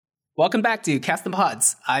Welcome back to Cast and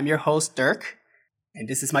Pods. I'm your host, Dirk, and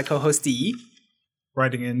this is my co-host, Dee.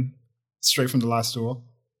 Writing in straight from the last duel.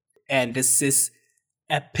 And this is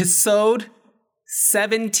episode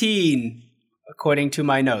 17, according to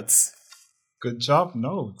my notes. Good job,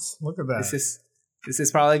 notes. Look at that. This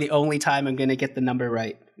is probably the only time I'm going to get the number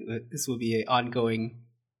right. This will be an ongoing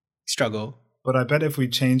struggle. But I bet if we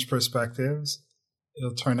change perspectives,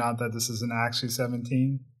 it'll turn out that this isn't actually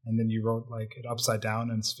 17, and then you wrote like it upside down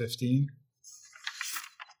and it's 15.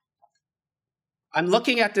 I'm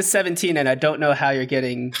looking at this 17 and I don't know how you're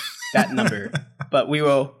getting that number, but we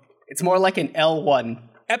will. It's more like an L1.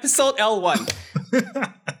 Episode L1.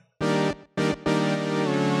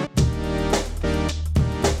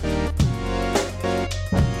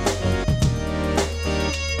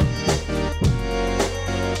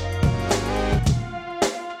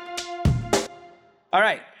 All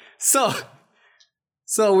right.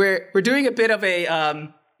 So we're doing a bit of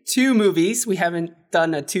a two movies. We haven't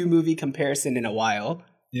done a two movie comparison in a while.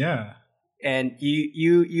 Yeah. And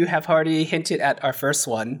you have already hinted at our first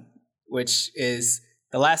one, which is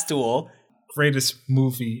The Last Duel. Greatest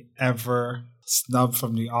movie ever. Snubbed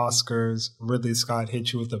from the Oscars. Ridley Scott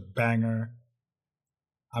hit you with a banger.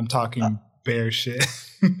 I'm talking bear shit.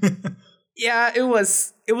 Yeah, it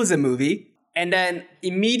was a movie. And then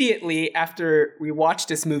immediately after we watched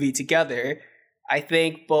this movie together, I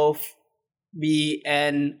think both me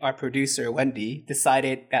and our producer, Wendy,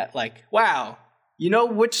 decided that, like, wow, you know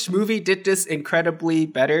which movie did this incredibly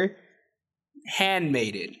better?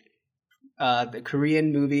 Handmaiden. The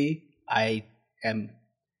Korean movie. I am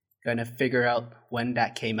going to figure out when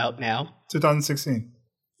that came out now. 2016.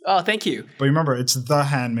 Oh, thank you. But remember, it's The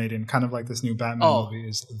Handmaiden, kind of like this new Batman movie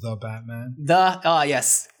is The Batman.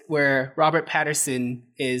 Yes, where Robert Pattinson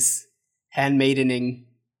is handmaidening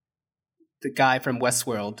the guy from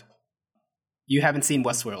Westworld. You haven't seen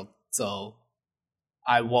Westworld, so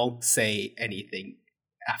I won't say anything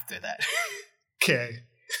after that. Okay.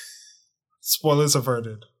 Spoilers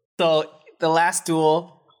averted. So, The Last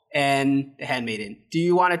Duel and The Handmaiden. Do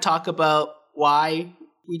you want to talk about why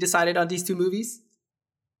we decided on these two movies?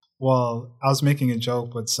 Well, I was making a joke,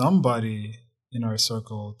 but somebody in our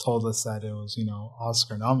circle told us that it was,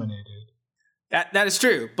 Oscar nominated. That is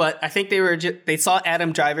true, but I think they saw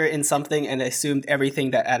Adam Driver in something and assumed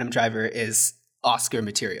everything that Adam Driver is Oscar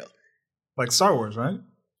material. Like Star Wars, right?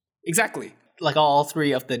 Exactly. Like all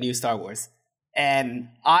three of the new Star Wars. And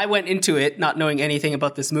I went into it not knowing anything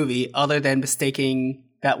about this movie other than mistaking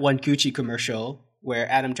that one Gucci commercial where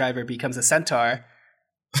Adam Driver becomes a centaur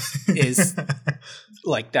is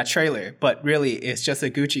like that trailer. But really, it's just a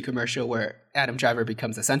Gucci commercial where Adam Driver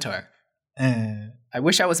becomes a centaur. I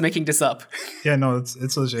wish I was making this up. Yeah, no,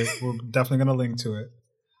 it's legit. We're definitely going to link to it.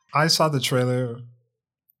 I saw the trailer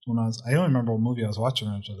when I don't remember what movie I was watching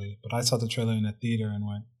originally, but I saw the trailer in the theater and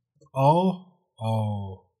went, oh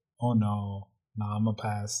no, nah, I'm a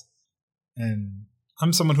pass. And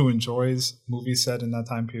I'm someone who enjoys movies set in that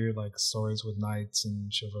time period, like stories with knights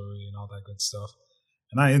and chivalry and all that good stuff.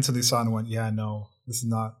 And I instantly saw and went, yeah, no, it's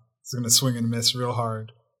going to swing and miss real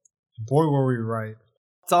hard. Boy, were we right.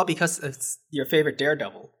 It's all because it's your favorite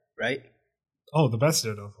Daredevil, right? Oh, the best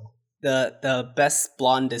Daredevil. The best,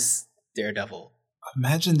 blondest Daredevil.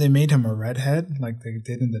 Imagine they made him a redhead like they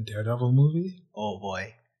did in the Daredevil movie. Oh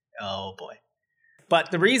boy.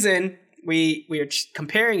 But the reason we are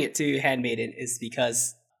comparing it to Handmaiden is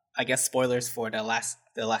because, I guess, spoilers for the last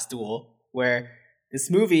Duel, where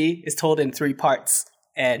this movie is told in 3 parts,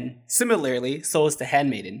 and similarly, so is The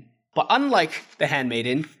Handmaiden. But unlike The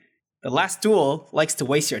Handmaiden, The Last Duel likes to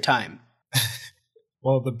waste your time.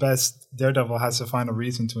 Well, the best Daredevil has to find a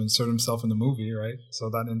reason to insert himself in the movie, right? So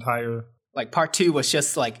that entire... Like, part 2 was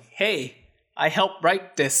just like, hey, I helped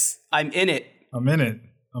write this. I'm in it.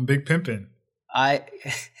 I'm big pimpin'.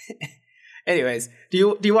 Anyways,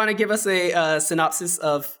 do you want to give us a synopsis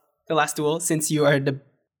of The Last Duel, since you are the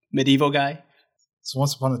medieval guy? So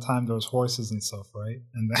once upon a time, there was horses and stuff, right?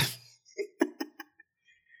 And then...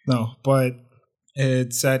 No, but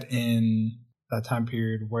it's set in that time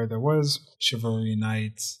period where there was chivalry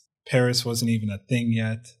knights. Paris wasn't even a thing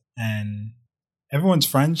yet. And everyone's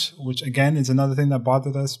French, which again is another thing that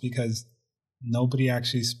bothered us because nobody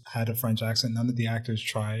actually had a French accent. None of the actors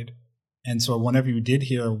tried. And so whenever you did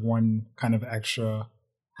hear one kind of extra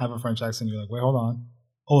have a French accent, you're like, wait, hold on.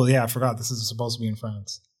 Oh, yeah, I forgot. This is supposed to be in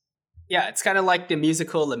France. Yeah, it's kind of like the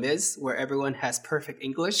musical Les Mis, where everyone has perfect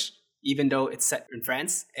English, even though it's set in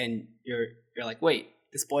France. And you're like, wait,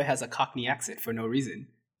 this boy has a Cockney accent for no reason.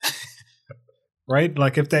 Right?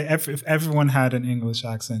 Like if everyone had an English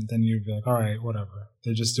accent, then you'd be like, all right, whatever.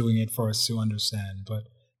 They're just doing it for us to understand. But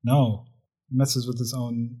no, it messes with its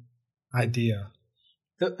own idea.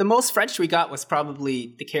 The most French we got was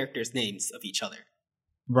probably the characters' names of each other.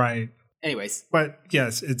 Right. Anyways. But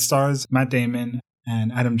yes, it stars Matt Damon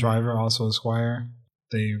and Adam Driver, also Esquire.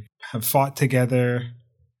 They have fought together,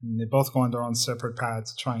 and they both go on their own separate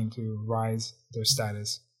paths trying to rise their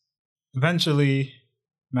status. Eventually,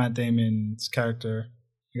 Matt Damon's character,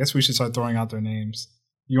 I guess we should start throwing out their names.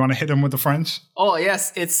 You want to hit him with the French? Oh,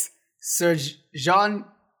 yes, it's Sir Jean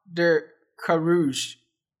de Carouge.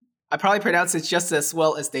 I probably pronounced it just as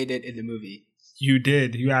well as they did in the movie. You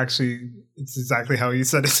did. You actually, it's exactly how you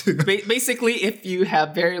said it too. Basically, if you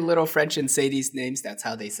have very little French and say these names, that's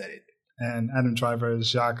how they said it. And Adam Driver is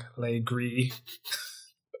Jacques Legris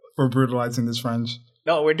for brutalizing this French.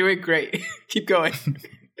 No, we're doing great. Keep going.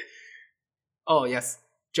 Oh, yes.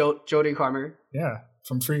 Jodie Comer. Yeah,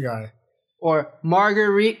 from Free Guy. Or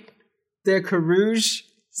Marguerite de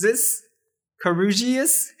Carougius?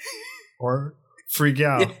 Or Free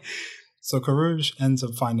Gal. Yeah. So Carouge ends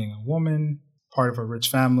up finding a woman, part of a rich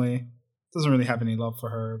family. Doesn't really have any love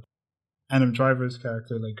for her. Adam Driver's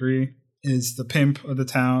character, Legris, is the pimp of the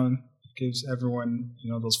town. Gives everyone,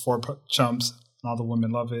 those 4 chumps, and all the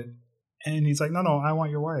women love it. And he's like, no, I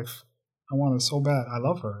want your wife. I want her so bad. I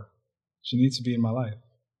love her. She needs to be in my life.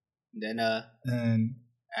 Then, and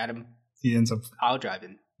Adam, he ends up Pow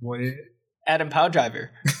driving. Wait. Adam Pow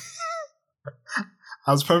Driver.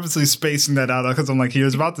 I was purposely spacing that out because I'm like, he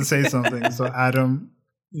was about to say something. So Adam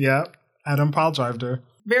Pow drived her.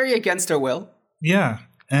 Very against her will. Yeah.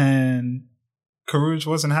 And Carouge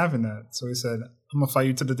wasn't having that. So he said, I'm going to fight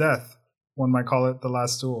you to the death. One might call it the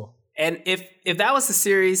last duel. And if that was the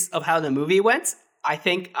series of how the movie went, I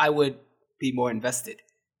think I would be more invested.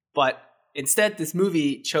 But instead, this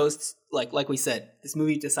movie chose, like we said, this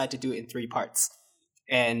movie decided to do it in 3 parts.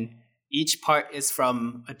 And each part is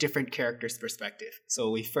from a different character's perspective. So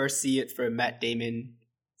we first see it from Matt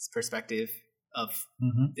Damon's perspective of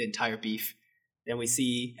the entire beef. Then we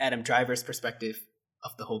see Adam Driver's perspective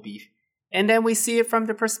of the whole beef. And then we see it from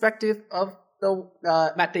the perspective of the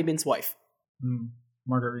Matt Damon's wife.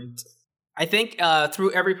 Marguerite. I think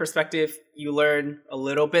through every perspective, you learn a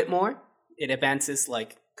little bit more. It advances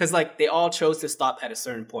because they all chose to stop at a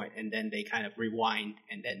certain point and then they kind of rewind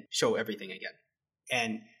and then show everything again.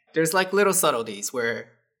 And there's little subtleties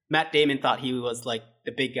where Matt Damon thought he was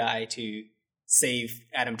the big guy to save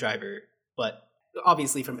Adam Driver. But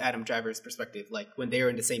obviously from Adam Driver's perspective, when they were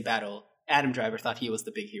in the same battle, Adam Driver thought he was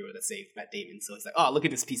the big hero that saved Matt Damon. So it's oh, look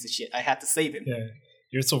at this piece of shit. I had to save him. Yeah,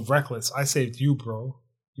 you're so reckless. I saved you, bro.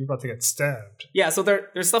 You're about to get stabbed. Yeah, so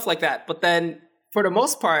there's stuff like that. But then for the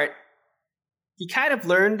most part, you kind of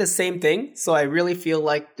learn the same thing. So I really feel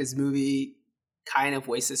like this movie kind of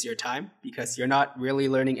wastes your time because you're not really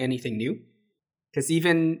learning anything new. Because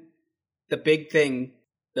even the big thing,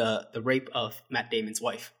 the rape of Matt Damon's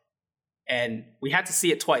wife. And we had to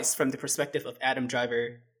see it twice from the perspective of Adam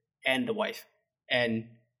Driver and the wife. And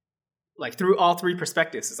through all 3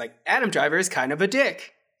 perspectives, it's Adam Driver is kind of a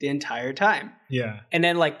dick the entire time. Yeah. And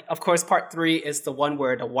then of course, part 3 is the one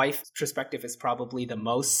where the wife's perspective is probably the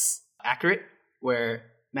most accurate, where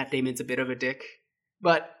Matt Damon's a bit of a dick.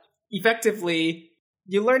 But effectively,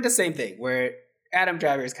 you learn the same thing, where Adam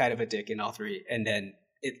Driver is kind of a dick in all 3, and then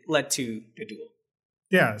it led to the duel.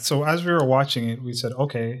 Yeah, so as we were watching it, we said,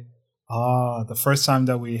 okay, the first time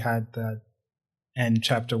that we had that end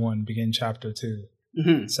chapter 1, begin chapter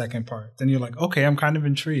 2, second part, then you're like, okay, I'm kind of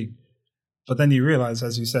intrigued. But then you realize,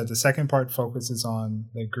 as you said, the second part focuses on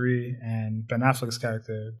Legris and Ben Affleck's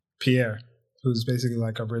character, Pierre, who's basically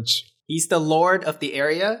a rich... He's the lord of the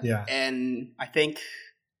area, yeah, and I think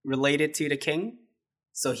related to the king.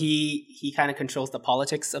 So he kind of controls the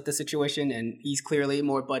politics of the situation, and he's clearly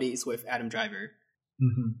more buddies with Adam Driver.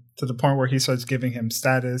 To the point where he starts giving him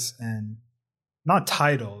status and not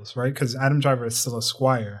titles, right? Because Adam Driver is still a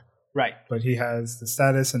squire. Right. But he has the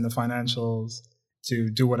status and the financials to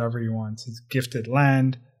do whatever he wants. He's gifted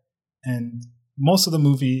land. And most of the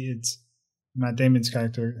movie, it's Matt Damon's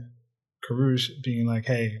character, Carouge, being like,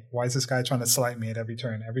 hey, why is this guy trying to slight me at every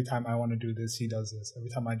turn? Every time I want to do this, he does this. Every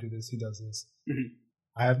time I do this, he does this.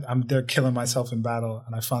 I'm there killing myself in battle,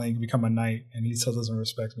 and I finally become a knight, and he still doesn't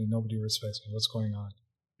respect me. Nobody respects me. What's going on?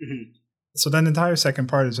 So then the entire second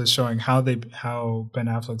part is just showing how Ben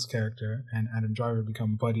Affleck's character and Adam Driver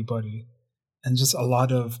become buddy, and just a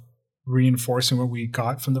lot of reinforcing what we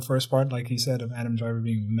got from the first part, like he said, of Adam Driver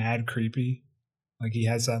being mad creepy. He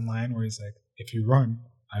has that line where he's like, if you run,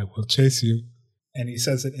 I will chase you. And he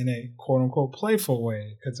says it in a quote-unquote playful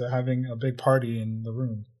way because they're having a big party in the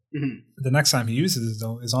room. The next time he uses it,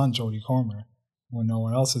 though, is on Jodie Comer when no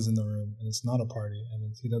one else is in the room and it's not a party.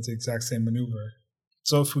 And he does the exact same maneuver.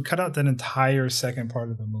 So if we cut out that entire second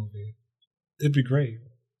part of the movie, it'd be great.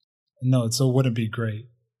 No, it still wouldn't be great.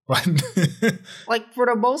 But Like, for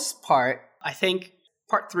the most part, I think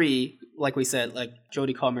part 3, like we said, like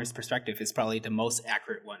Jodie Comer's perspective is probably the most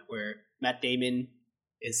accurate one, where Matt Damon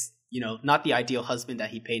is, not the ideal husband that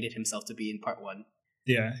he painted himself to be in part 1.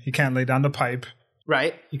 yeah, he can't lay down the pipe.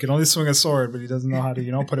 Right? He can only swing a sword, but he doesn't know how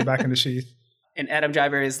to, put it back in the sheath. And Adam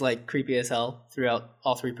Driver is like creepy as hell throughout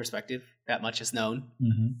all 3 perspectives. That much is known.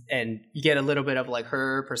 Mm-hmm. And you get a little bit of like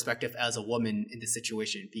her perspective as a woman in the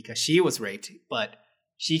situation, because she was raped, but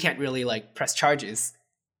she can't really like press charges.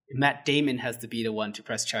 Matt Damon has to be the one to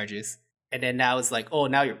press charges. And then now it's like, oh,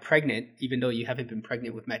 now you're pregnant, even though you haven't been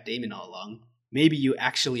pregnant with Matt Damon all along. Maybe you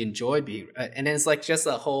actually enjoy being, and then it's like just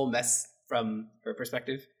a whole mess from her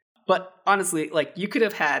perspective. But honestly, like, you could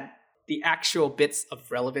have had the actual bits of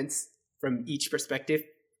relevance from each perspective,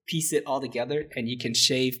 piece it all together, and you can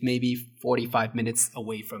shave maybe 45 minutes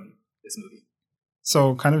away from this movie.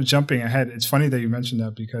 So kind of jumping ahead, it's funny that you mentioned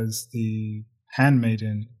that, because the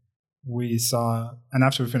Handmaiden we saw, and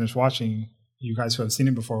after we finished watching, you guys who have seen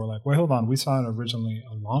it before were like, wait, hold on, we saw it originally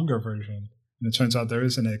a longer version, and it turns out there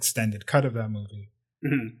is an extended cut of that movie.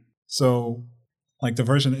 Mm-hmm. So like the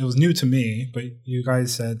version, it was new to me, but you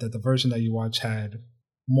guys said that the version that you watched had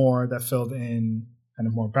more that filled in kind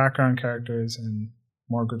of more background characters and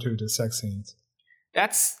more gratuitous sex scenes.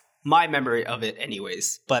 That's my memory of it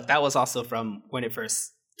anyways, but that was also from when it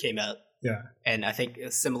first came out. Yeah. And I think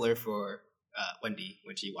it's similar for Wendy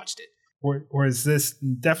when she watched it. Whereas this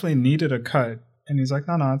definitely needed a cut, and he's like,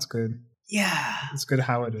 no, it's good. Yeah. It's good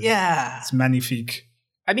how it is. Yeah. It's magnifique.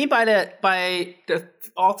 I mean, by the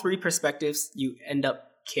all 3 perspectives, you end up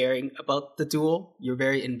caring about the duel. You're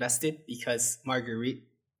very invested because Marguerite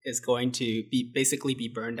is going to basically be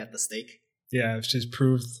burned at the stake. Yeah, if she's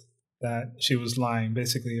proved that she was lying,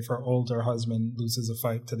 basically if her older husband loses a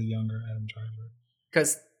fight to the younger Adam Driver.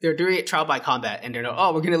 Because they're doing it trial by combat, and they're like,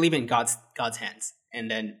 oh, we're going to leave it in God's hands. And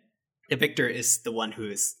then the victor is the one who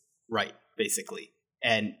is right, basically.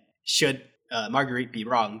 And should Marguerite be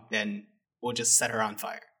wrong, then we'll just set her on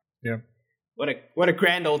fire. Yep. What a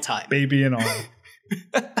grand old time. Baby and all.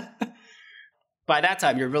 By that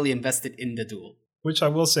time, you're really invested in the duel. Which I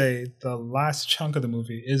will say, the last chunk of the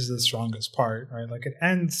movie is the strongest part, right? Like, it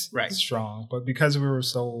ends strong, but because we were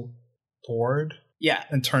so bored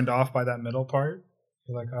and turned off by that middle part,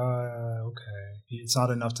 you're like, okay. It's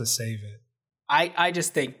not enough to save it. I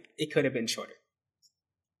just think it could have been shorter.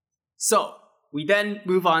 So, we then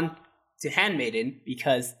move on to Handmaiden,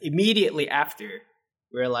 because immediately after,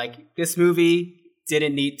 we're like, this movie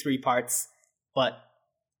didn't need 3 parts, but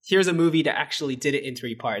here's a movie that actually did it in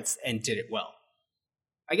 3 parts and did it well.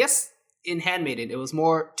 I guess in Handmaiden, it was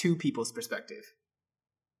more 2 people's perspective.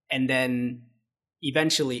 And then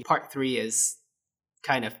eventually part 3 is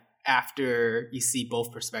kind of after you see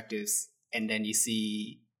both perspectives, and then you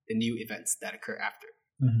see the new events that occur after.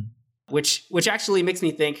 Mm-hmm. Which actually makes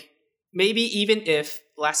me think, maybe even if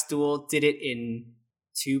Last Duel did it in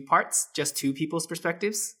 2 parts, just 2 people's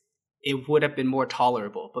perspectives, it would have been more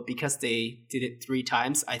tolerable. But because they did it 3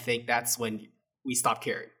 times, I think that's when we stopped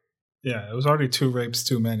caring. Yeah, it was already 2 rapes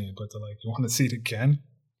too many, but they're like, you want to see it again?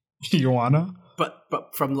 You wanna?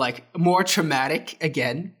 But from like more traumatic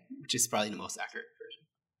again, which is probably the most accurate version.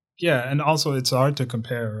 Yeah, and also it's hard to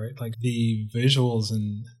compare, right? Like the visuals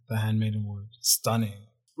in The Handmaiden were stunning.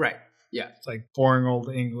 Right, yeah. It's like boring old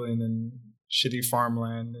England and shitty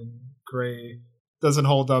farmland and gray. Doesn't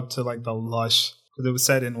hold up to like the lush, because it was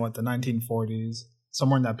set in the 1940s,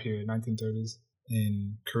 somewhere in that period, 1930s,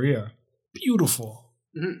 in Korea. Beautiful.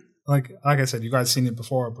 Mm-hmm. Like I said, you guys seen it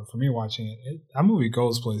before, but for me watching it, that movie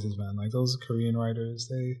goes places, man. Like those Korean writers,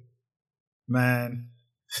 man.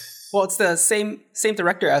 Well, it's the same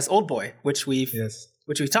director as Oldboy, which we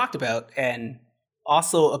talked about, and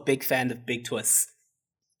also a big fan of big twists.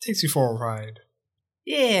 Takes you for a ride.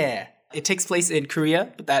 Yeah, it takes place in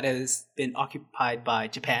Korea, but that has been occupied by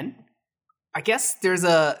Japan. I guess there's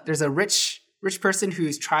a rich person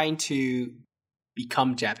who's trying to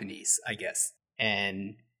become Japanese, I guess,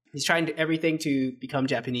 and he's trying everything to become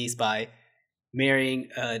Japanese by marrying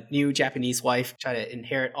a new Japanese wife, try to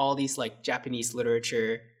inherit all these like Japanese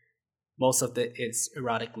literature. Most of it is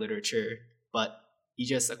erotic literature, but he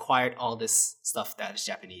just acquired all this stuff that is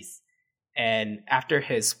Japanese. And after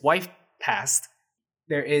his wife passed,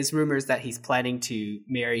 there is rumors that he's planning to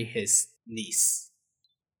marry his niece.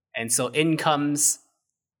 And so in comes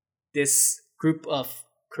this group of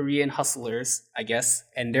Korean hustlers, I guess,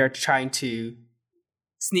 and they're trying to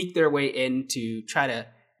sneak their way in to try to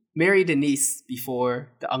marry the niece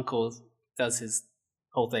before the uncle does his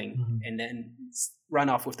whole thing, and then run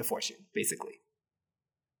off with the fortune, basically.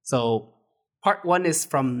 So part one is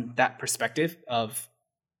from that perspective of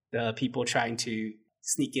the people trying to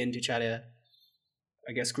sneak in to try to,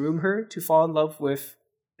 I guess, groom her to fall in love with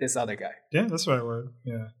this other guy. Yeah, that's the right word.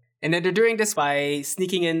 Yeah. And then they're doing this by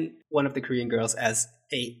sneaking in one of the Korean girls as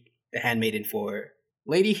the handmaiden for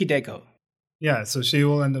Lady Hideko. Yeah, so she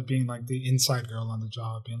will end up being like the inside girl on the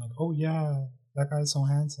job, being like, oh yeah, that guy's so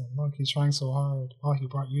handsome. Look, he's trying so hard. Oh, he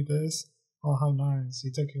brought you this? Oh, how nice.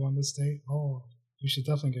 He took you on this date? Oh, you should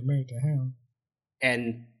definitely get married to him.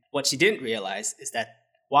 And what she didn't realize is that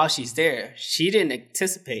while she's there, she didn't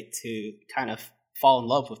anticipate to kind of fall in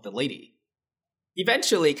love with the lady.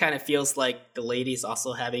 Eventually, it kind of feels like the lady's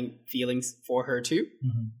also having feelings for her too.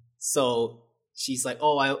 Mm-hmm. So she's like,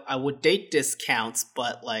 oh, I would date this count,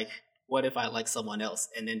 but like, what if I like someone else?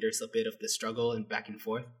 And then there's a bit of the struggle and back and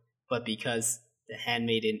forth. But because the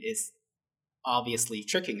handmaiden is obviously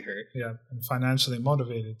tricking her. Yeah, and financially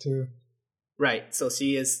motivated too. Right. So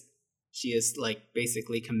she is like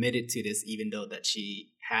basically committed to this, even though that she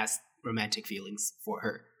has romantic feelings for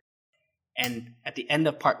her. And at the end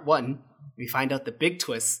of part one, we find out the big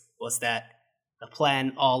twist was that the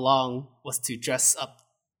plan all along was to dress up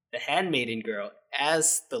the handmaiden girl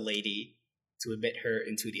as the lady to admit her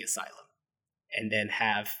into the asylum. And then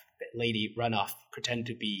have the lady run off, pretend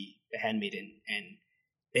to be the handmaiden, and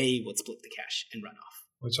they would split the cash and run off.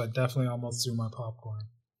 Which I definitely almost threw my popcorn.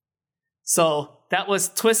 So that was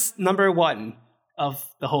twist number one of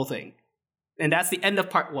the whole thing. And that's the end of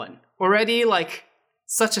part one. Already, like,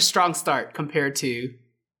 such a strong start compared to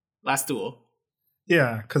Last Duel.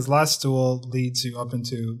 Yeah, because Last Duel leads you up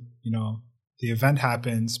into, the event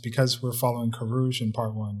happens. Because we're following Karouge in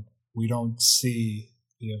part one, we don't see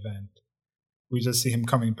the event. We just see him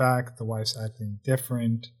coming back, the wife's acting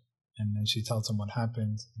different, and then she tells him what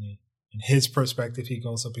happened. And in his perspective, he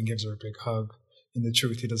goes up and gives her a big hug. In the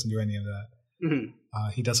truth, he doesn't do any of that.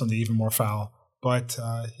 Mm-hmm. He does something even more foul. But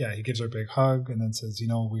he gives her a big hug and then says,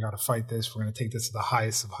 we got to fight this. We're going to take this to the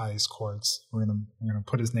highest of highest courts. We're going to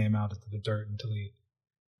put his name out into the dirt until he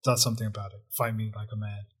does something about it. Fight me like a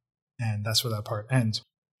man. And that's where that part ends.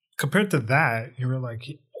 Compared to that, you're like,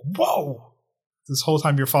 whoa! This whole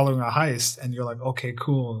time you're following a heist and you're like, okay,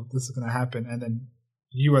 cool, this is going to happen. And then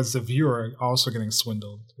you as the viewer are also getting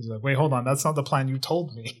swindled. You're like, wait, hold on, that's not the plan you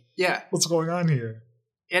told me. Yeah. What's going on here?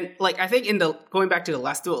 And like, I think going back to the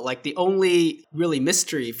Last Duel, like the only really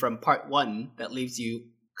mystery from part one that leaves you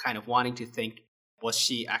kind of wanting to think, was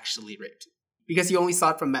she actually raped? Because you only saw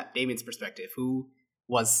it from Matt Damon's perspective, who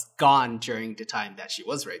was gone during the time that she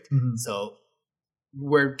was raped. Mm-hmm. So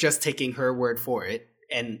we're just taking her word for it.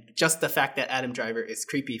 And just the fact that Adam Driver is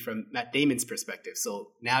creepy from Matt Damon's perspective.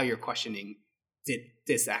 So now you're questioning, did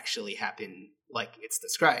this actually happen like it's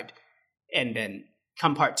described? And then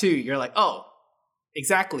come part two, you're like, oh,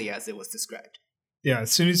 exactly as it was described. Yeah,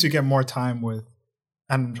 as soon as you get more time with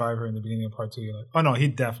Adam Driver in the beginning of part two, you're like, oh no, he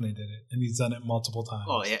definitely did it. And he's done it multiple times.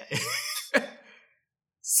 Oh, yeah.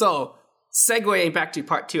 So, segueing back to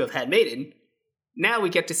part two of Handmaiden, now we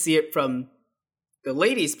get to see it from the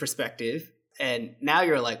lady's perspective. And now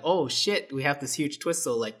you're like, oh shit, we have this huge twist.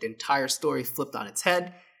 So like the entire story flipped on its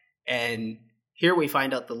head. And here we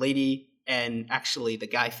find out the lady and actually the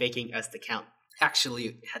guy faking as the count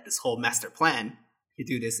actually had this whole master plan to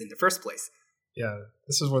do this in the first place. Yeah,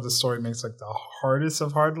 this is where the story makes like the hardest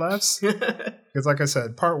of hard laughs. Because like I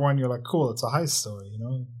said, part one, you're like, cool, it's a heist story,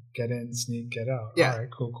 get in, sneak, get out. Yeah. All right,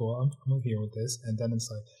 cool. I'm here with this. And then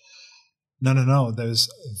it's like, no, there's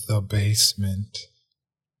the basement.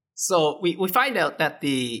 So we find out that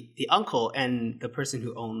the uncle and the person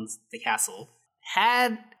who owns the castle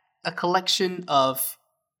had a collection of,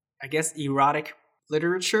 I guess, erotic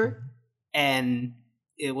literature. And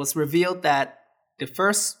it was revealed that the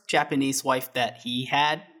first Japanese wife that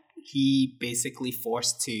he basically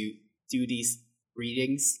forced to do these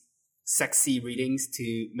readings, sexy readings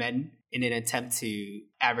to men in an attempt to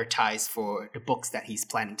advertise for the books that he's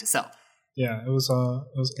planning to sell. Yeah, it was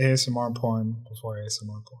ASMR porn before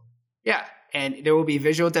ASMR porn. Yeah, and there will be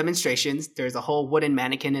visual demonstrations. There's a whole wooden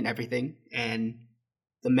mannequin and everything, and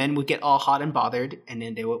the men would get all hot and bothered, and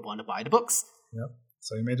then they would want to buy the books. Yep,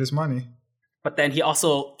 so he made his money. But then he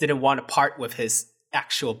also didn't want to part with his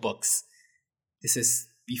actual books. This is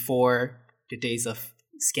before the days of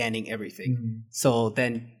scanning everything. Mm-hmm. So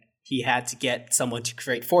then he had to get someone to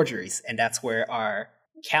create forgeries, and that's where our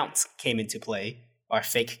counts came into play. Our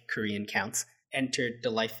fake Korean counts entered the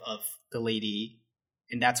life of the lady.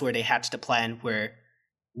 And that's where they hatched a plan where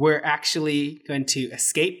we're actually going to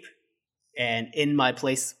escape. And in my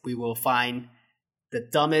place, we will find the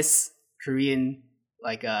dumbest Korean,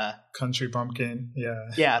 country bumpkin. Yeah.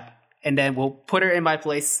 Yeah. And then we'll put her in my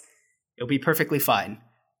place. It'll be perfectly fine.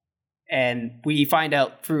 And we find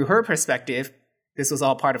out through her perspective, this was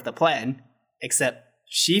all part of the plan, except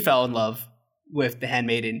she fell in love with the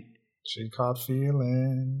handmaiden. She caught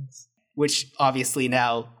feelings. Which obviously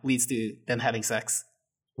now leads to them having sex.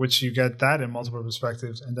 Which you get that in multiple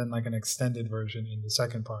perspectives, and then like an extended version in the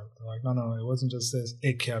second part. They're like, no, it wasn't just this.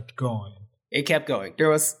 It kept going. It kept going. There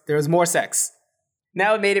was more sex.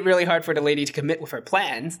 Now it made it really hard for the lady to commit with her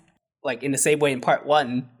plans. Like in the same way in part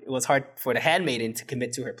 1, it was hard for the handmaiden to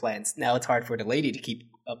commit to her plans. Now it's hard for the lady to keep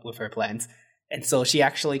up with her plans. And so she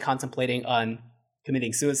actually contemplating on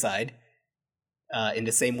committing suicide in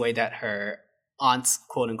the same way that her aunt's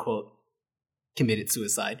quote-unquote committed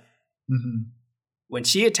suicide. Mm-hmm. When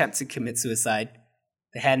she attempts to commit suicide,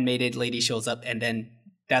 the handmaiden lady shows up, and then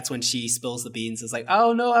that's when she spills the beans. It's like,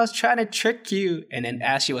 oh no, I was trying to trick you. And then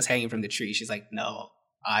as she was hanging from the tree, she's like, no,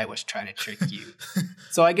 I was trying to trick you.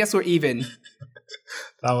 So I guess we're even.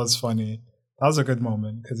 That was funny. That was a good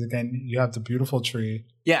moment, because again, you have the beautiful tree.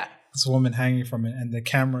 Yeah. This woman hanging from it, and the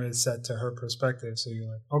camera is set to her perspective. So you're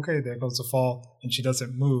like, okay, there goes the fall, and she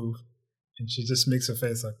doesn't move. And she just makes a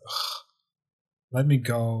face like, ugh. Let me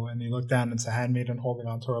go. And you look down, and it's a handmaiden holding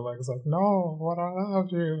onto her legs like, no, what I love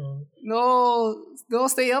you. No,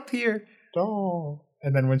 stay up here. No.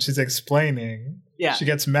 And then when she's explaining, she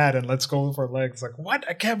gets mad and lets go of her legs like, what?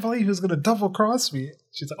 I can't believe he's going to double cross me.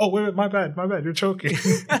 She's like, oh, wait, my bad, you're choking.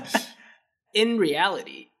 In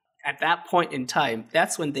reality, at that point in time,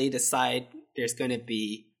 that's when they decide there's going to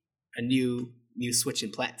be a new switch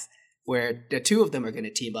in plans, where the two of them are going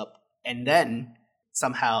to team up and then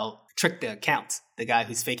somehow trick the count, the guy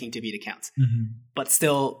who's faking to be the count, but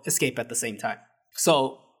still escape at the same time.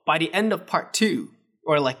 So by the end of part 2,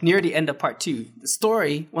 or like near the end of part 2, the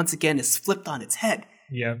story once again is flipped on its head.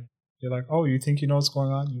 Yeah. You're like, oh, you think you know what's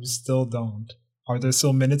going on? You still don't. Are there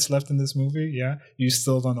still minutes left in this movie? Yeah. You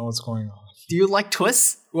still don't know what's going on. Do you like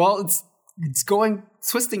twists? Well, it's going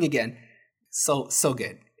twisting again. So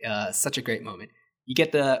good. Such a great moment. You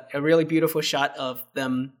get a really beautiful shot of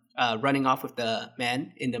them running off with the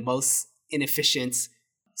man in the most inefficient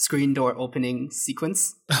screen door opening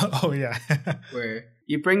sequence. Oh, yeah. Where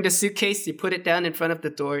you bring the suitcase, you put it down in front of the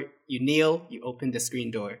door, you kneel, you open the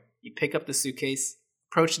screen door. You pick up the suitcase,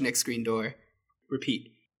 approach the next screen door,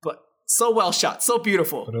 repeat. But so well shot, so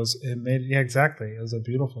beautiful. But exactly. It was a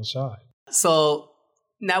beautiful shot. So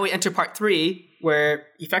now we enter part 3, where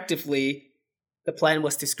effectively the plan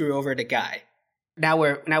was to screw over the guy. Now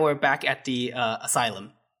we're back at the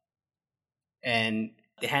asylum. And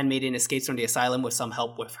the handmaiden escapes from the asylum with some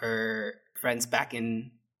help with her friends back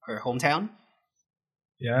in her hometown.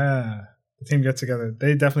 Yeah. The team gets together.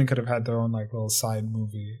 They definitely could have had their own like little side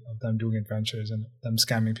movie of them doing adventures and them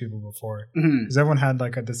scamming people before. Because everyone had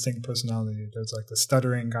like a distinct personality. There's like the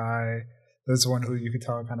stuttering guy. There's one who you could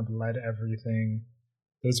tell kind of led everything.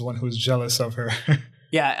 There's one who's jealous of her.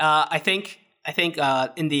 Yeah, I think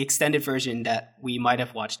in the extended version that we might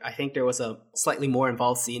have watched, I think there was a slightly more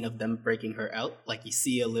involved scene of them breaking her out. Like you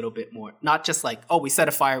see a little bit more, not just like, oh, we set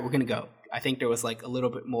a fire, we're going to go. I think there was like a little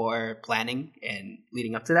bit more planning and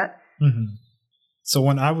leading up to that. Mm-hmm. So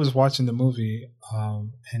when I was watching the movie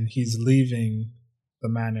and he's leaving the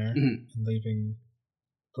manor and leaving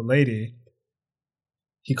the lady,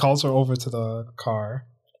 he calls her over to the car.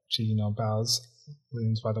 She, bows,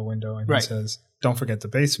 leans by the window, and he says, don't forget the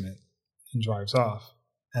basement. And drives off.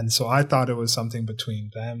 And so I thought it was something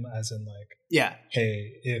between them, as in like,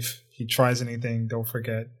 hey, if he tries anything, don't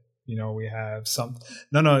forget, we have some.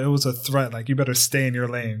 No, it was a threat. Like, you better stay in your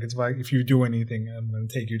lane, because like, if you do anything, I'm going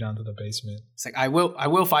to take you down to the basement. It's like, I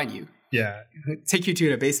will find you. Yeah. Take you to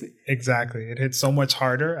the basement. Exactly. It hit so much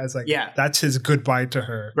harder as like, that's his goodbye to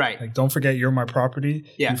her. Right. Like, don't forget you're my property.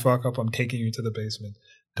 You fuck up, I'm taking you to the basement.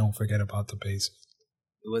 Don't forget about the basement.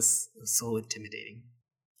 It was so intimidating.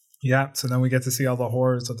 Yeah, so then we get to see all the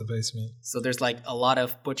horrors of the basement. So there's like a lot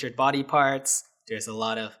of butchered body parts. There's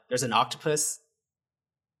an octopus.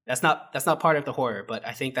 That's not part of the horror, but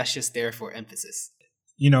I think that's just there for emphasis.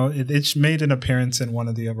 It made an appearance in one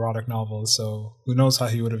of the erotic novels, so who knows how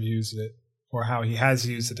he would have used it or how he has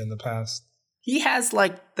used it in the past. He has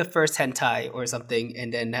like the first hentai or something,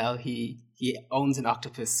 and then now he owns an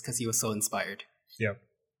octopus because he was so inspired. Yep.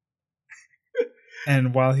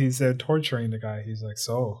 And while he's there torturing the guy, he's like,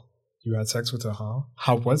 so, you had sex with her, huh?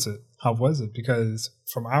 How was it? Because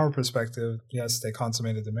from our perspective, yes, they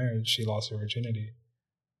consummated the marriage. She lost her virginity.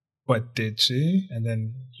 But did she? And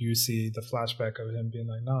then you see the flashback of him being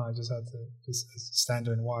like, no, I just had to just stand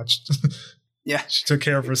there and watch. Yeah. She took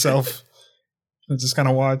care of herself. And just kind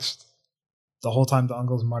of watched. The whole time the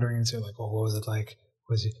uncle's muttering into like, oh, what was it like?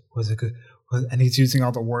 Was it good? And he's using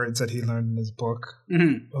all the words that he learned in his book.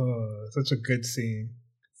 Mm-hmm. Such a good scene.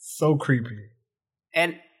 So creepy.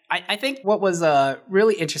 And I think what was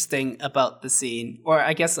really interesting about the scene, or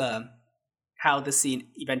I guess how the scene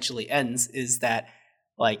eventually ends, is that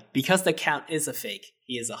like because the Count is a fake,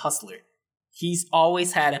 he is a hustler. He's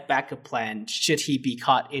always had a backup plan should he be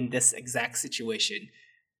caught in this exact situation.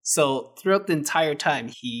 So throughout the entire time,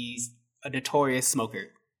 he's a notorious smoker.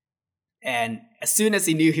 And as soon as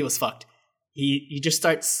he knew he was fucked, he just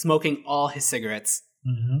starts smoking all his cigarettes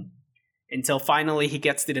until finally he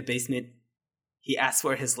gets to the basement. He asks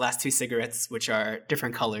for his last 2 cigarettes, which are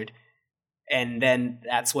different colored. And then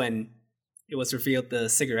that's when it was revealed the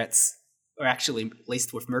cigarettes are actually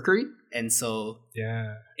laced with mercury. And so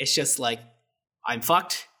it's just like, I'm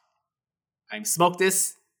fucked. I'm smoked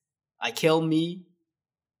this. I kill me.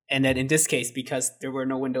 And then in this case, because there were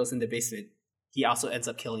no windows in the basement, he also ends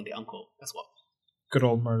up killing the uncle as well. Good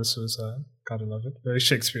old murder-suicide. Gotta love it. Very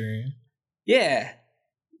Shakespearean. Yeah.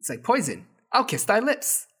 It's like poison. I'll kiss thy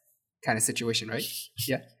lips. Kind of situation, right?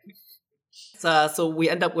 Yeah. So we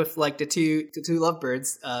end up with like the two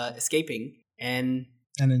lovebirds escaping and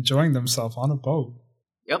enjoying themselves on a boat.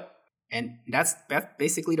 Yep. And that's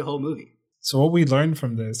basically the whole movie. So what we learned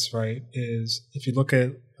from this, right, is if you look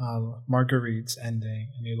at Marguerite's ending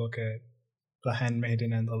and you look at The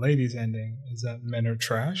Handmaiden and the Lady's ending, is that men are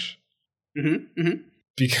trash.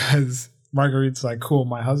 Because Marguerite's like, cool,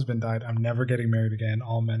 my husband died. I'm never getting married again.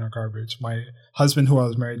 All men are garbage. My husband, who I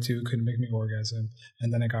was married to, couldn't make me orgasm.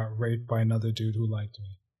 And then I got raped by another dude who liked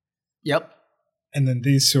me. Yep. And then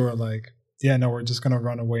these two are like, yeah, no, we're just going to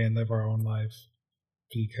run away and live our own life.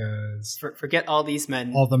 Because forget all these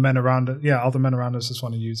men. All the men around us just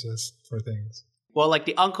want to use us for things. Well, like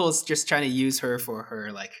the uncle's just trying to use her for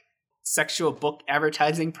her like sexual book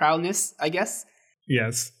advertising prowess, I guess.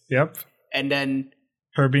 Yes. Yep. And then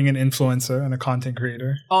her being an influencer and a content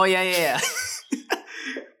creator. Oh yeah.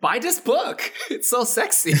 Buy this book. It's so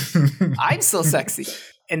sexy. I'm so sexy.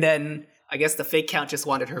 And then I guess the fake Count just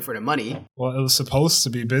wanted her for the money. Well, it was supposed to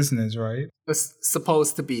be business, right? It was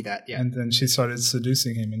supposed to be that, yeah. And then she started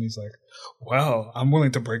seducing him, and he's like, well, I'm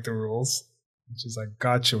willing to break the rules. And she's like,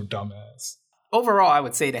 got your dumbass. Overall, I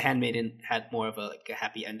would say The Handmaiden had more of a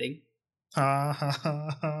happy ending.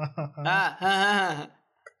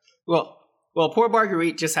 Well, poor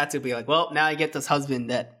Marguerite just had to be like, well, now I get this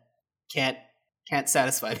husband that can't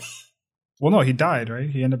satisfy me. Well, no, he died, right?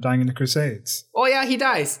 He ended up dying in the Crusades. Oh, yeah, he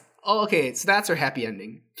dies. Oh, okay, so that's her happy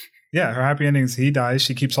ending. Yeah, her happy ending is he dies,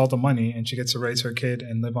 she keeps all the money, and she gets to raise her kid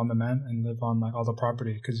and live on like all the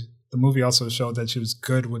property. Because the movie also showed that she was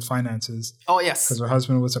good with finances. Oh, yes. Because her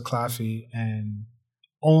husband was a Claffey and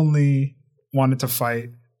only wanted to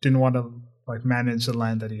fight, didn't want to like manage the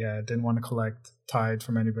land that he had, didn't want to collect tithe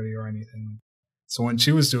from anybody or anything. So when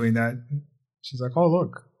she was doing that, she's like, oh,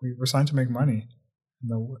 look, we're signed to make money.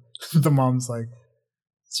 And the mom's like,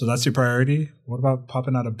 so that's your priority? What about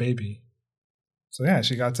popping out a baby? So yeah,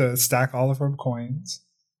 she got to stack all of her coins,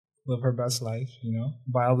 live her best life,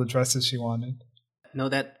 buy all the dresses she wanted. Know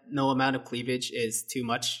that no amount of cleavage is too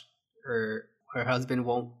much. Her husband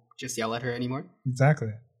won't just yell at her anymore.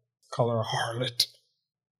 Exactly. Call her a harlot.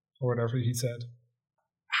 Or whatever he said.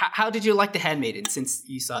 How did you like The Handmaiden since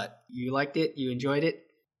you saw it? You liked it? You enjoyed it?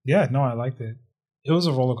 Yeah, no, I liked it. It was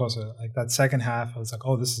a roller coaster. Like that second half, I was like,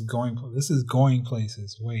 "Oh, this is going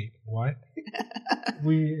places." Wait, what?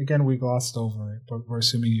 we glossed over it, but we're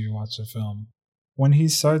assuming you watched the film. When he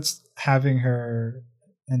starts having her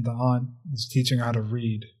and the aunt is teaching her how to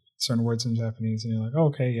read certain words in Japanese, and you're like, oh,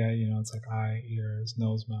 "Okay, yeah, it's like eye, ears,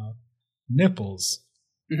 nose, mouth, nipples,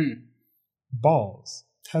 balls,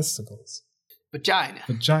 testicles, vagina,"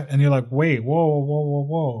 and you're like, "Wait,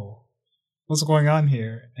 whoa." What's going on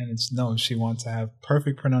here? And she wants to have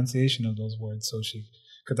perfect pronunciation of those words,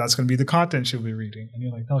 because that's going to be the content she'll be reading. And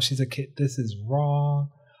you're like, no, she's a kid. This is wrong.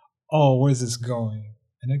 Oh, where's this going?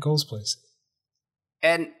 And it goes places.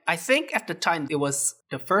 And I think at the time it was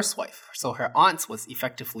the first wife, so her aunt was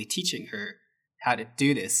effectively teaching her how to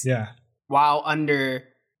do this. Yeah. While under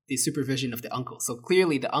the supervision of the uncle. So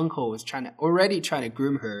clearly the uncle was already trying to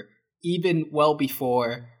groom her, even well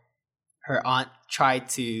before her aunt tried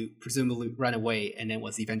to presumably run away and then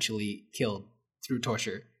was eventually killed through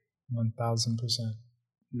torture. 1000%.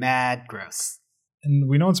 Mad gross. And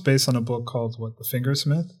we know it's based on a book called, what, The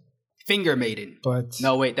Fingersmith? Finger Maiden. But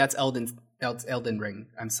no, wait, that's Elden Ring.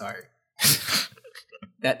 I'm sorry.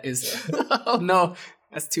 That is... Oh, no.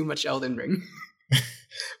 That's too much Elden Ring.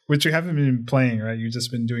 Which you haven't been playing, right? You've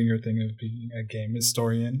just been doing your thing of being a game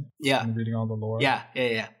historian. Yeah. And reading all the lore. Yeah.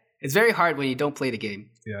 It's very hard when you don't play the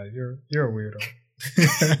game. Yeah, you're a weirdo.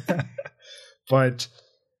 But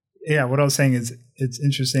Yeah, what I was saying is it's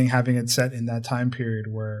interesting having it set in that time period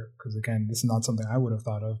where, because again, this is not something I would have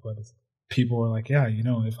thought of, but people were like, yeah,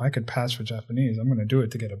 if I could pass for Japanese, I'm going to do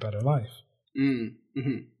it to get a better life.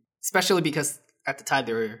 Mm-hmm. Especially because at the time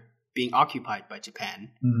they were being occupied by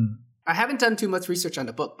Japan. Mm-hmm. I haven't done too much research on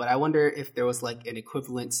the book, but I wonder if there was like an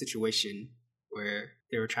equivalent situation where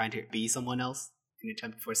they were trying to be someone else in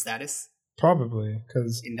attempt for status. Probably,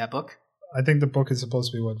 because in that book, I think the book is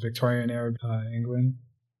supposed to be Victorian era England.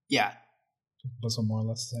 Yeah. Was more or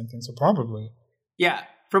less the same thing. So probably. Yeah.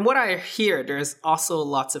 From what I hear, there's also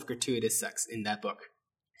lots of gratuitous sex in that book.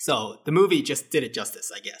 So the movie just did it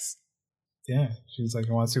justice, I guess. Yeah. She's like,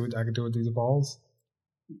 you want to see what I could do with these balls?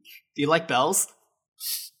 Do you like bells?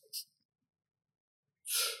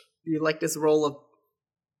 Do you like this roll of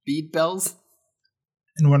bead bells?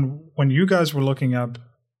 And when you guys were looking up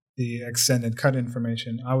the extended cut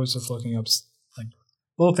information, I was just looking up like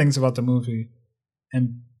little things about the movie,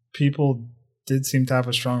 and people did seem to have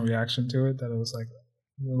a strong reaction to it, that it was like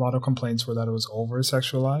a lot of complaints were that it was over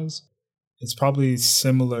sexualized. It's probably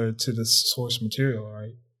similar to the source material,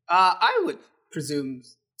 right? I would presume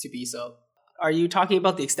to be so. Are you talking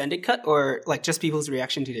about the extended cut or like just people's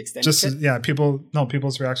reaction to the extended cut? Yeah,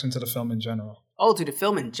 people's reaction to the film in general. Oh, to the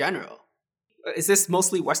film in general. Is this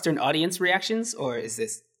mostly Western audience reactions, or is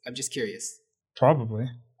this, I'm just curious. Probably.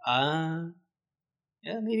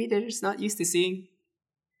 Yeah, maybe they're just not used to seeing.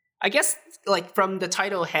 I guess, like, from the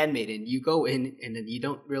title Handmaiden, you go in and then you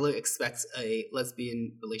don't really expect a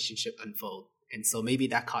lesbian relationship unfold. And so maybe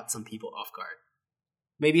that caught some people off guard.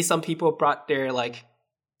 Maybe some people brought their, like,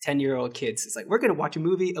 10-year-old kids. It's like, we're going to watch a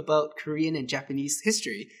movie about Korean and Japanese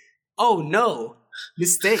history. Oh, no.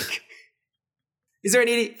 Mistake. Is there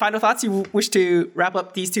any final thoughts you wish to wrap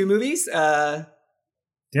up these two movies? Yeah,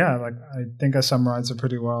 like, I think I summarized it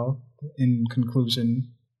pretty well. In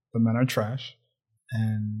conclusion, the men are trash.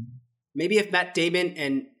 And maybe if Matt Damon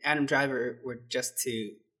and Adam Driver were just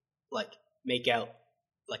to like make out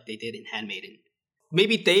like they did in Handmaiden,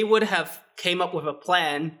 maybe they would have came up with a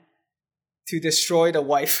plan to destroy the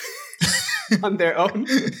wife on their own.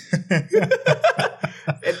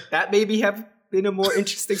 And that maybe have been a more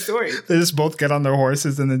interesting story. They just both get on their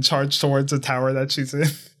horses and then charge towards the tower that she's in.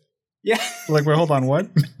 Yeah. Like, wait, hold on, what?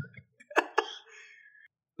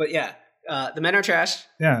 But yeah, the men are trash.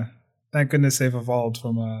 Yeah. Thank goodness they've evolved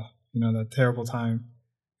from that terrible time.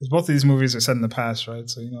 Because both of these movies are set in the past, right?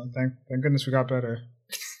 So thank goodness we got better.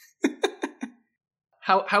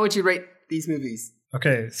 How would you rate these movies?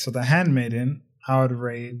 Okay, so The Handmaiden, I would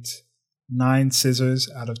rate 9 scissors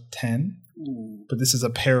out of 10. Ooh. But this is a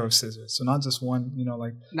pair of scissors, so not just one.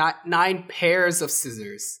 Like not 9 pairs of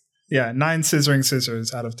scissors. Yeah, 9 scissoring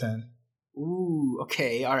scissors out of 10. Ooh,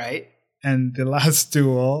 okay, all right. And The Last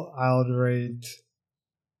Duel, I would rate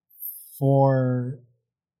 4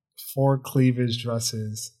 cleavage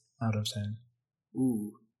dresses out of 10.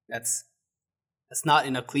 Ooh, that's not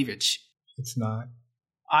enough cleavage. It's not.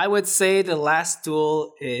 I would say The Last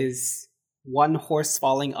Duel is 1 horse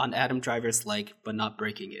falling on Adam Driver's leg but not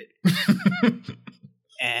breaking it.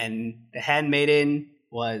 And The Handmaiden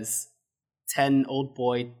was 10 old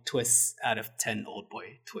boy twists out of 10 old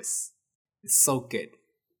boy twists. It's so good.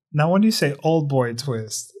 Now, when you say old boy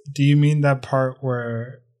twist, do you mean that part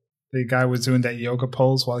where the guy was doing that yoga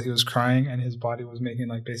pose while he was crying and his body was making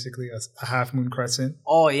like basically a half moon crescent?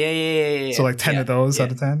 Oh, yeah. So like 10 of those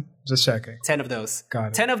out of 10? Just checking. 10 of those. Got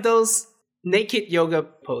it. 10 of those naked yoga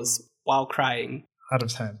pose while crying. Out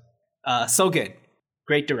of 10. So good.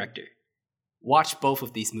 Great director. Watch both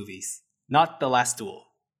of these movies. Not The Last Duel.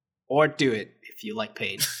 Or do it if you like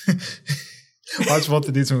pain. Watch both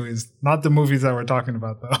of these movies. Not the movies that we're talking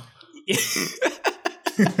about, though.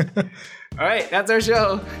 All right, that's our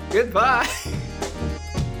show. Goodbye.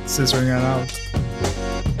 Scissoring it out.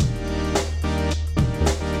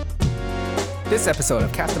 This episode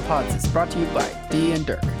of Cast and Pods is brought to you by Dee and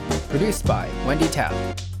Dirk. Produced by Wendy Tao.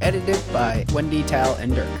 Edited by Wendy Tao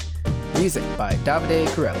and Dirk. Music by Davide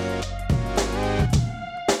Corelli.